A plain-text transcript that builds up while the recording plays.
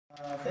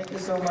Thank you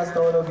so much to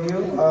all of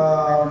you.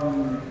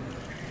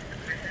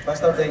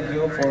 Pastor, thank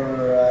you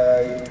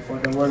for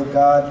the word of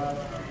God.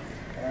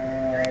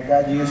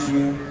 God use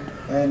you.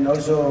 And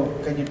also,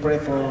 can you pray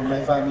for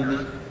my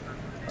family?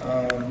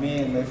 Me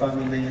and my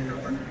family.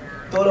 And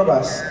all of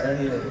us are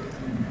here.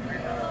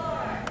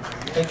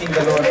 Thanking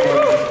the Lord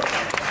for...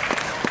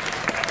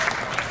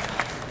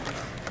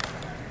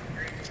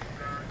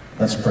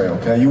 Let's pray,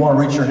 okay? You want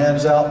to reach your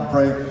hands out and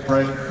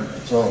pray?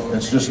 So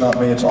it's just not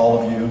me, it's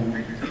all of you.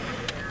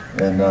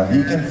 And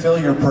He can feel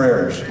your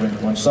prayers.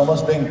 When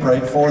someone's being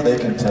prayed for, they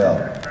can tell.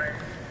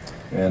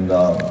 And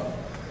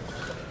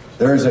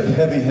there is a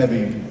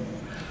heavy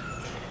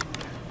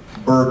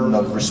burden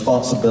of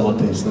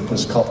responsibilities that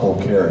this couple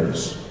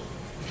carries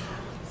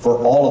for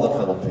all of the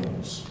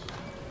Philippines.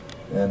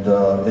 And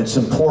it's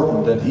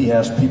important that he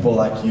has people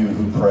like you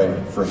who pray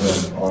for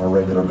him on a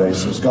regular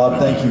basis. God,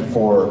 thank you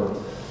for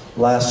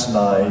last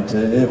night.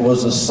 It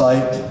was a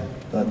sight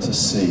to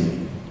see.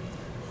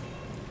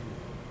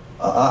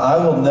 I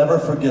will never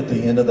forget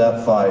the end of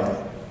that fight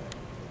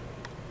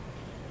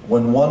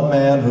when one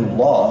man who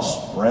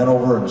lost ran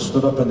over and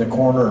stood up in the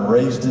corner and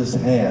raised his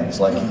hands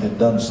like he had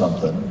done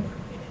something.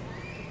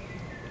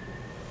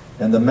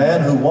 And the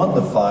man who won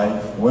the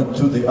fight went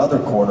to the other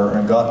corner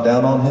and got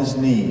down on his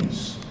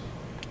knees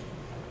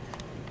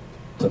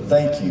to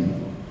thank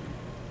you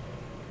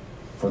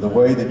for the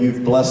way that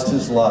you've blessed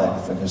his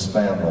life and his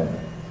family.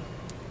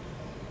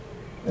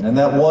 And in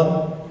that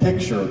one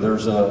picture,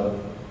 there's a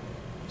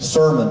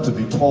sermon to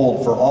be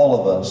told for all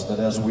of us, that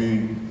as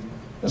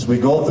we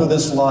go through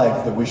this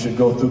life, that we should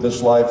go through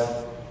this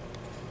life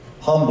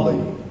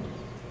humbly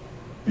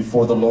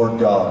before the Lord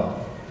God.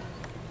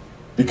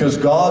 Because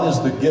God is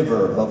the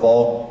giver of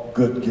all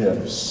good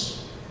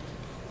gifts.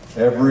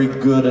 Every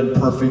good and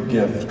perfect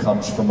gift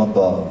comes from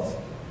above.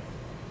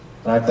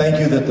 And I thank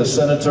you that the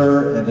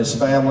senator and his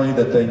family,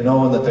 that they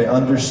know and that they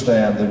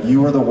understand that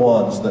you are the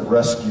ones that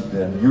rescued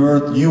them.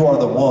 You are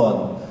the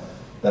one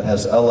that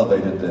has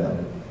elevated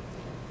them.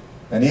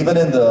 And even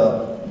in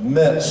the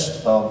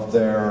midst of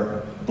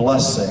their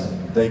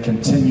blessing, they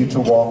continue to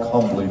walk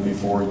humbly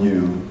before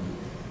you.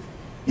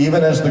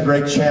 Even as the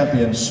great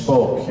champion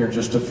spoke here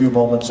just a few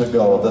moments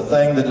ago, the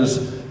thing that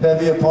is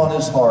heavy upon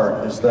his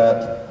heart is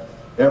that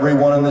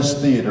everyone in this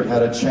theater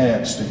had a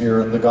chance to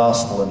hear the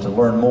gospel and to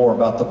learn more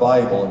about the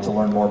Bible and to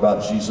learn more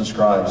about Jesus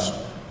Christ.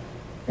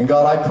 And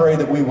God, I pray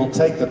that we will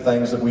take the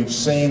things that we've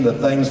seen, the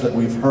things that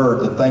we've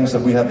heard, the things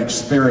that we have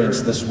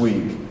experienced this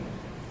week,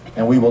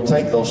 and we will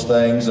take those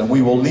things and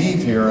we will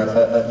leave here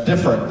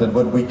different than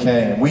when we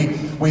came.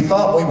 We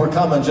thought we were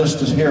coming just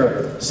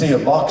to see a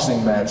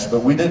boxing match,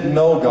 but we didn't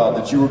know, God,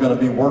 that you were going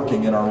to be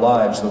working in our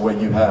lives the way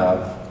you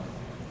have.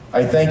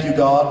 I thank you,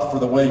 God, for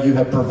the way you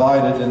have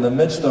provided in the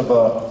midst of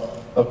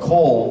a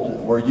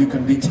cold where you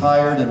can be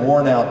tired and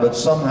worn out, but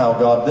somehow,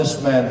 God,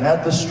 this man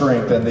had the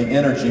strength and the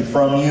energy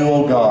from you,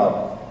 oh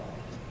God,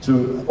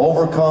 to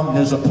overcome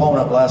his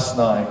opponent last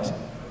night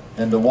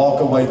and to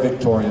walk away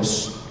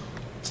victorious.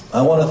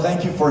 I want to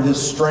thank you for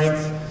his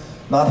strength,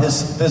 not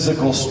his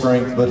physical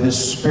strength, but his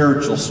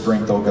spiritual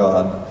strength, oh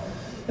God.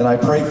 And I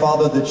pray,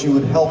 Father, that you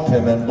would help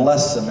him and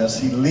bless him as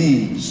he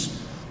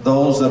leads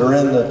those that are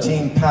in the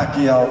Team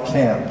Pacquiao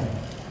camp.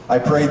 I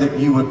pray that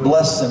you would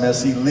bless him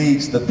as he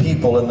leads the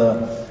people in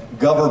the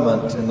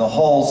government, in the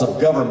halls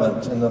of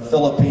government in the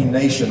Philippine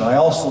nation. I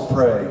also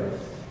pray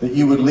that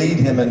you would lead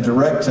him and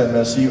direct him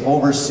as he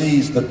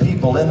oversees the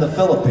people in the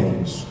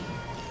Philippines.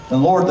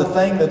 And Lord, the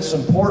thing that's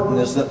important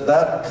is that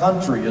that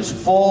country is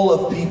full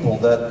of people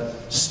that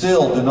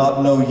still do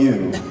not know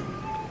you.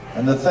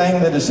 And the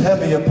thing that is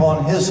heavy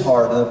upon his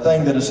heart and the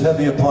thing that is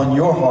heavy upon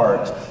your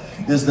heart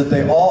is that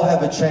they all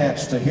have a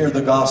chance to hear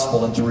the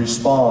gospel and to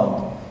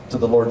respond to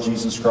the Lord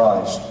Jesus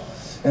Christ.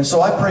 And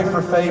so I pray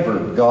for favor,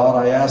 God.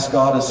 I ask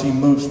God as he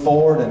moves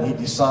forward and he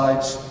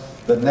decides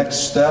the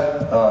next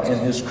step in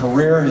his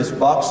career, his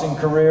boxing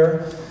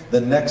career, the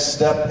next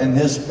step in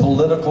his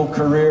political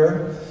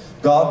career,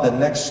 God, the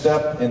next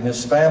step in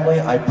his family,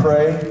 I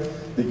pray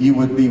that you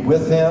would be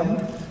with him.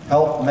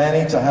 Help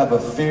Manny to have a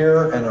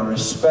fear and a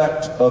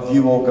respect of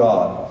you, oh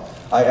God.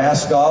 I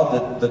ask God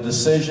that the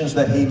decisions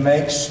that he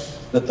makes,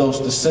 that those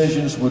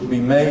decisions would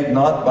be made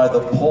not by the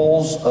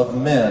pulls of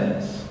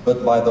men,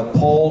 but by the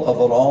pull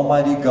of an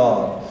almighty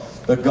God.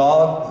 The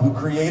God who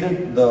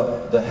created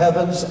the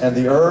heavens and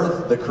the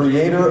earth, the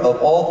creator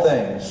of all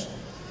things.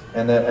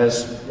 And that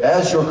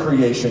as your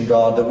creation,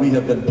 God, that we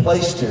have been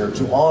placed here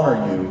to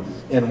honor you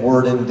in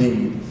word and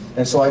deed.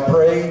 And so I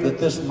pray that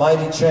this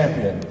mighty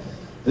champion,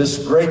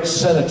 this great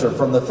senator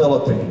from the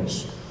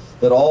Philippines,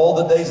 that all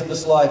the days of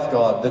his life,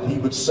 God, that he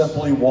would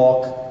simply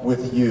walk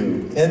with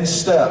you in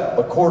step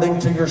according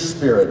to your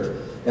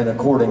spirit and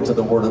according to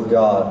the word of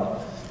God.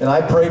 And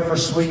I pray for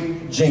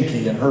sweet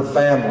Jinky and her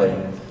family.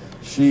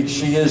 She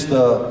is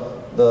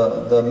the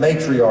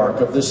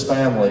matriarch of this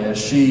family, as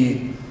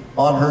she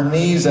on her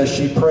knees as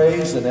she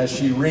prays and as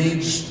she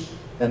reads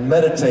and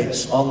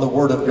meditates on the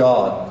Word of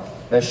God,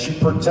 as she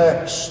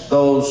protects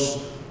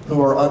those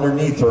who are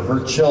underneath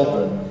her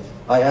children.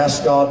 I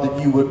ask God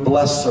that you would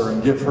bless her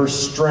and give her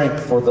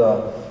strength for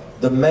the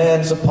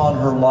demands upon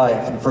her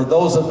life, and for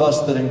those of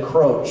us that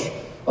encroach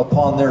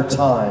upon their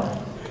time,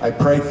 I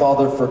pray,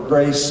 Father, for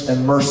grace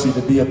and mercy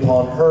to be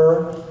upon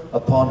her,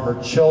 upon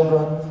her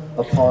children,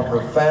 upon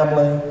her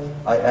family.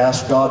 I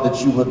ask, God,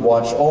 that you would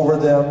watch over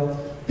them,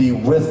 be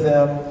with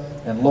them,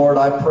 and Lord,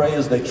 I pray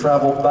as they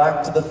travel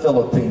back to the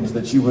Philippines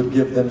that you would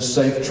give them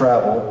safe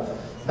travel.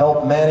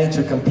 Help Manny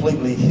to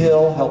completely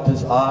heal, help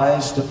his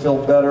eyes to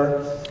feel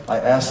better. I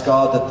ask,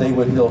 God, that they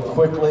would heal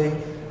quickly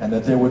and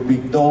that there would be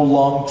no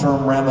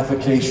long-term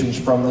ramifications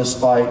from this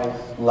fight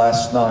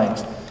last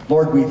night.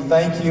 Lord, we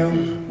thank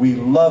you, we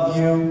love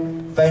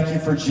you. Thank you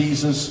for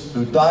Jesus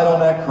who died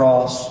on that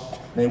cross.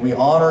 May we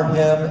honor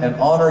him and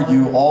honor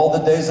you all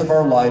the days of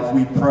our life,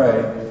 we pray,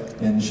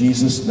 in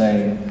Jesus'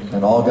 name.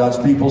 And all God's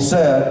people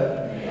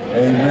said,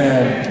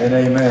 amen and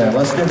amen.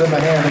 Let's give them a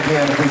hand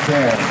again if we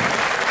can.